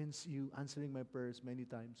experienced you answering my prayers many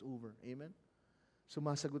times over. Amen?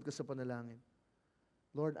 Sumasagot ka sa panalangin.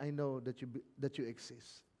 Lord, I know that you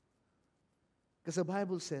exist. Because the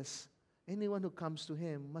Bible says, anyone who comes to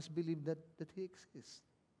Him must believe that He exists.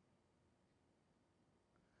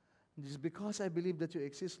 Just because I believe that you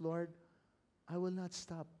exist, Lord, I will not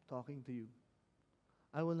stop talking to you.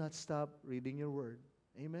 I will not stop reading your word.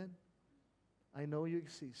 Amen? I know you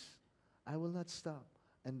exist. I will not stop.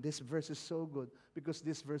 And this verse is so good because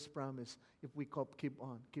this verse promises if we keep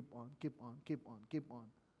on,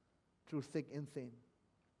 through thick and thin,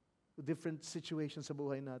 different situations sa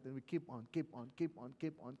buhay natin, we keep on,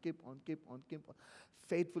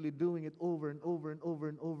 faithfully doing it over and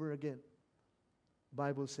over again.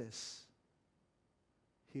 Bible says,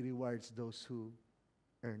 He rewards those who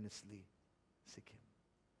earnestly seek Him.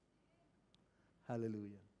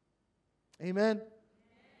 Hallelujah. Amen?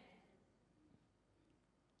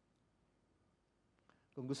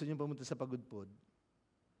 Kung gusto niyo pumunta sa Pagudpod,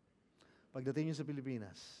 pagdating niyo sa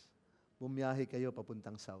Pilipinas, bumiyahe kayo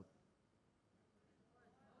papuntang South.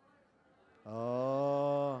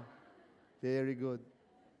 Oh, very good.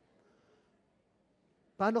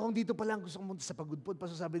 Paano kung dito pa lang gusto kong pumunta sa Pagudpod?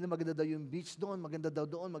 Pasasabi na maganda daw yung beach doon, maganda daw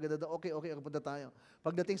doon, maganda daw, okay, punta tayo.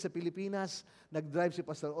 Pagdating sa Pilipinas, nag-drive si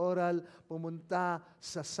Pastor Oral, pumunta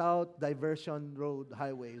sa South Diversion Road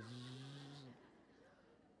Highway.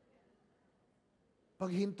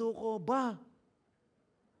 Paghinto ko,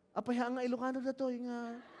 apaya nga Ilocano na to, yung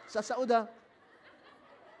sa Sauda.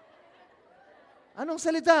 Anong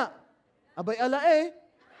salita? Abay ala eh.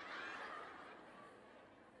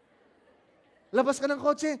 Labas ka ng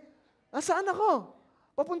kotse. Saan ako?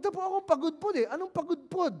 Papunta po ako Pagudpod eh. Anong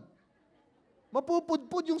Pagudpod?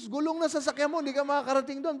 Mapupudpud yung gulong na sasakyan mo, hindi ka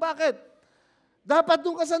makakarating doon. Bakit? Dapat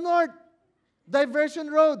doon ka sa North. Diversion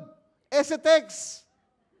Road. STX.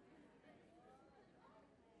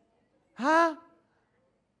 Ha?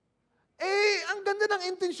 Ang ganda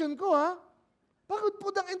ng intensyon ko, ha?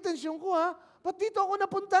 Pagudpod ang intensyon ko, ha? Ba't dito ako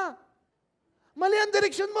napunta? Mali ang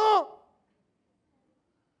direksyon mo.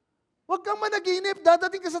 Huwag kang managinip,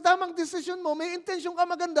 dadating ka sa tamang desisyon mo, may intensyon ka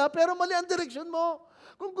maganda, pero mali ang direksyon mo.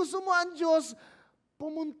 Kung gusto mo ang Diyos,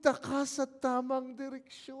 pumunta ka sa tamang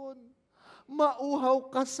direksyon.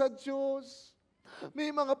 Mauhaw ka sa Diyos.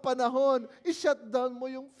 May mga panahon, i-shutdown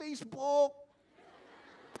mo yung Facebook.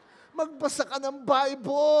 Magbasa ka ng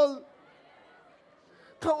Bible.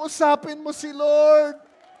 Kausapin mo si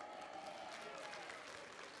Lord.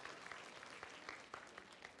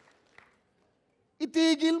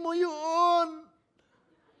 Itigil mo yun.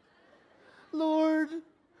 Lord,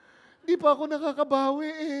 di pa ako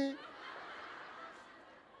nakakabawi eh.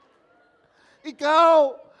 Ikaw,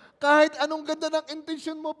 kahit anong ganda ng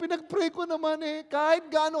intensyon mo, pinag-pray ko naman eh. Kahit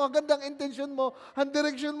gaano kaganda ang intensyon mo, ang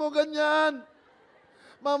direksyon mo ganyan.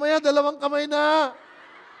 Mamaya, 2 kamay na.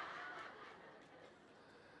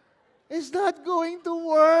 It's not going to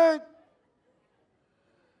work.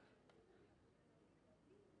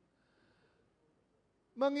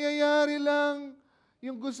 Mangyayari lang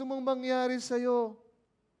yung gusto mong mangyari sa'yo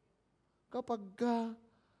kapag ka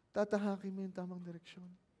tatahakin mo yung tamang direksyon.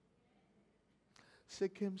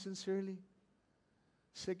 Seek Him sincerely.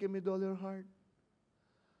 Seek Him with all your heart.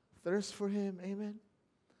 Thirst for Him. Amen.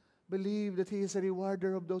 Believe that He is a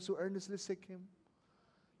rewarder of those who earnestly seek Him.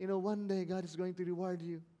 You know, one day God is going to reward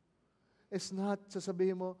you. It's not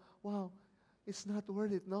sasabihin mo, wow, it's not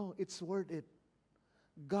worth it. No, it's worth it.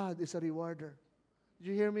 God is a rewarder. Did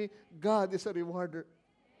you hear me? God is a rewarder.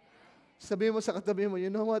 Sabihin mo sa katabi mo, you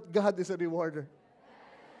know what? God is a rewarder.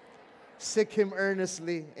 Seek Him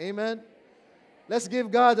earnestly. Amen? Let's give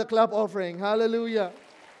God a clap offering. Hallelujah.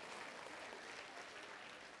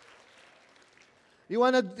 You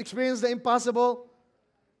want to experience the impossible?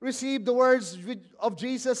 Receive the words of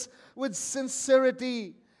Jesus with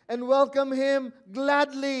sincerity and welcome Him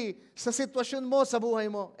gladly sa sitwasyon mo, sa buhay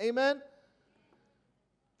mo. Amen?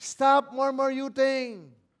 Stop murmuring.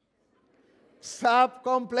 Stop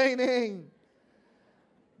complaining.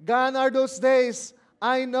 Gone are those days.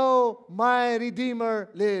 I know my Redeemer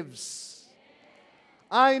lives.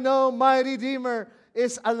 I know my Redeemer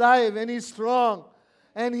is alive and He's strong.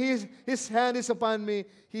 And His hand is upon me.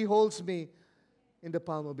 He holds me in the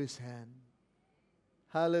palm of His hand.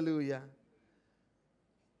 Hallelujah.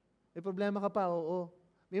 May problema ka pa? Oo.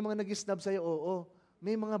 May mga nag-snub sa'yo? Oo.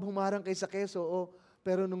 May mga bumarang kay sa keso? Oo.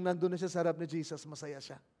 Pero nung nandun na siya sa harap ni Jesus, masaya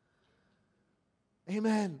siya.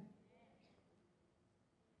 Amen.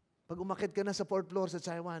 Pag umakit ka na sa 4th floor sa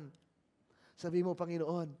Taiwan, sabi mo,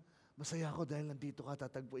 Panginoon, masaya ako dahil nandito ka,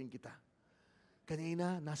 tatagpuin kita.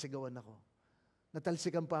 Kanina, nasigawan ako.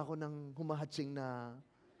 Natalsikan pa ako ng humahatsing na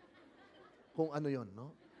kung ano yon,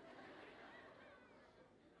 no?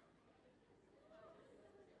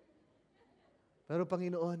 Pero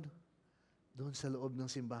Panginoon, doon sa loob ng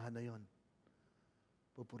simbahan na yon,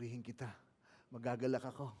 pupurihin kita. Magagalak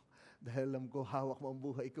ako dahil alam ko, hawak mo ang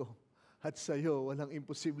buhay ko. At sa iyo, walang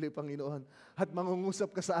imposible, Panginoon. At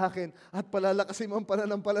mangungusap ka sa akin, at palalakasin mo ang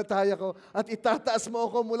pananampalataya ko, at itataas mo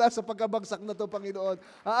ako mula sa pagkabagsak na to, Panginoon.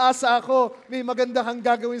 Aasa ako, may maganda kang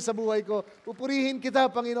gagawin sa buhay ko. Pupurihin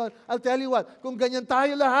kita, Panginoon. I'll tell you what, kung ganyan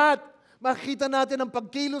tayo lahat, makikita natin ang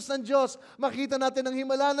pagkilos ng Diyos. Makita natin ang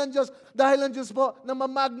himala ng Diyos. Dahil ang Diyos po,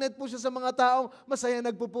 namamagnet po siya sa mga taong masaya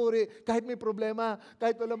nagpupuri. Kahit may problema,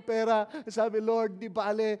 kahit walang pera. Sabi, Lord, di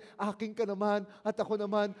bale, aking ka naman at ako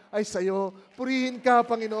naman ay sa'yo. Purihin ka,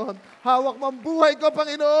 Panginoon. Hawak mo ang buhay ko,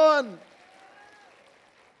 Panginoon.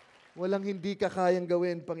 Walang hindi ka kayang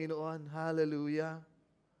gawin, Panginoon. Hallelujah.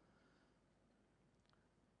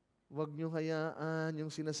 Huwag niyo hayaan yung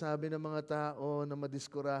sinasabi ng mga tao na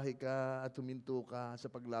madiskurahe ka at huminto ka sa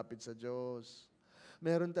paglapit sa Diyos.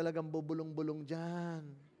 Meron talagang bubulong-bulong dyan.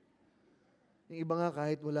 Yung iba nga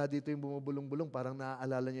kahit wala dito yung bumubulong-bulong, parang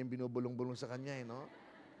naaalala niya yung binubulong-bulong sa kanya, no?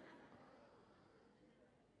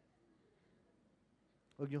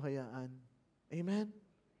 Huwag niyo hayaan. Amen?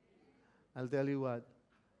 I'll tell you what,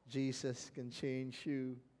 Jesus can change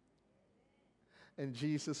you. And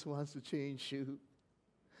Jesus wants to change you.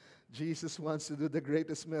 Jesus wants to do the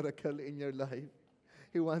greatest miracle in your life.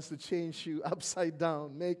 He wants to change you upside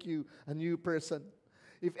down, make you a new person.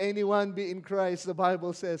 If anyone be in Christ, the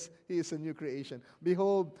Bible says, he is a new creation.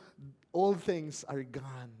 Behold, all things are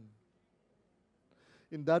gone.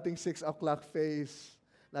 Yung dating 6 o'clock face,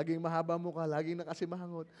 laging mahaba mo ka, laging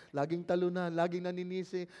nakasimangot, laging talunan, laging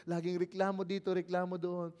naninisi, laging reklamo dito, reklamo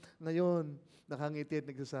doon. Ngayon, nakangiti at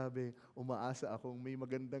nagsasabi, umaasa akong may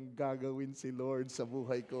magandang gagawin si Lord sa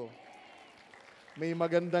buhay ko. May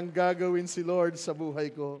magandang gagawin si Lord sa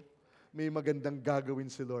buhay ko. May magandang gagawin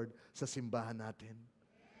si Lord sa simbahan natin.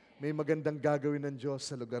 May magandang gagawin ng Diyos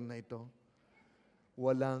sa lugar na ito.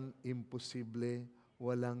 Walang imposible,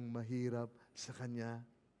 walang mahirap sa Kanya.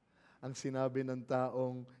 Ang sinabi ng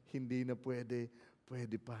taong hindi na pwede,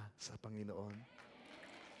 pwede pa sa Panginoon.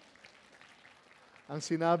 Ang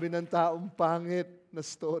sinabi ng taong pangit na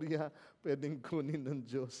storya, pwedeng kunin ng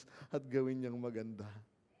Diyos at gawin niyang maganda.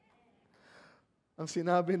 Ang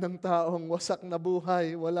sinabi ng taong wasak na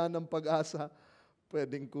buhay, wala ng pag-asa,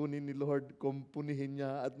 pwedeng kunin ni Lord, kumpunihin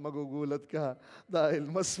niya at magugulat ka dahil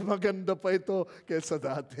mas maganda pa ito kaysa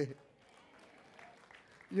dati.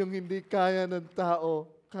 Yung hindi kaya ng tao,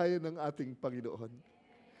 kaya ng ating Panginoon.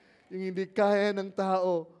 Yung hindi kaya ng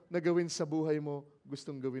tao na gawin sa buhay mo,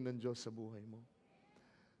 gustong gawin ng Diyos sa buhay mo.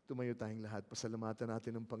 Tumayo tayong lahat. Pasalamatan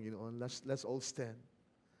natin ang Panginoon. Let's all stand.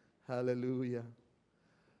 Hallelujah.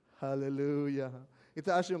 Hallelujah.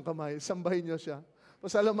 Itaas yung kamay. Sambahin niyo siya.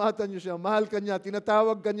 Pasalamatan niyo siya. Mahal ka niya.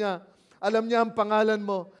 Tinatawag ka niya. Alam niya ang pangalan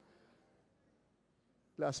mo.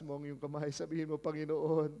 Taas mo ang iyong kamay. Sabihin mo,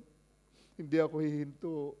 Panginoon, hindi ako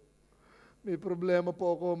hihinto. May problema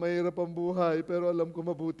po ako. Mahirap ang buhay. Pero alam ko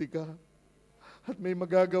mabuti ka. At may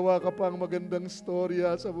magagawa ka pang magandang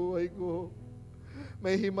storya sa buhay ko.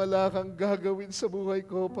 May himala kang gagawin sa buhay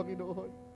ko, Panginoon.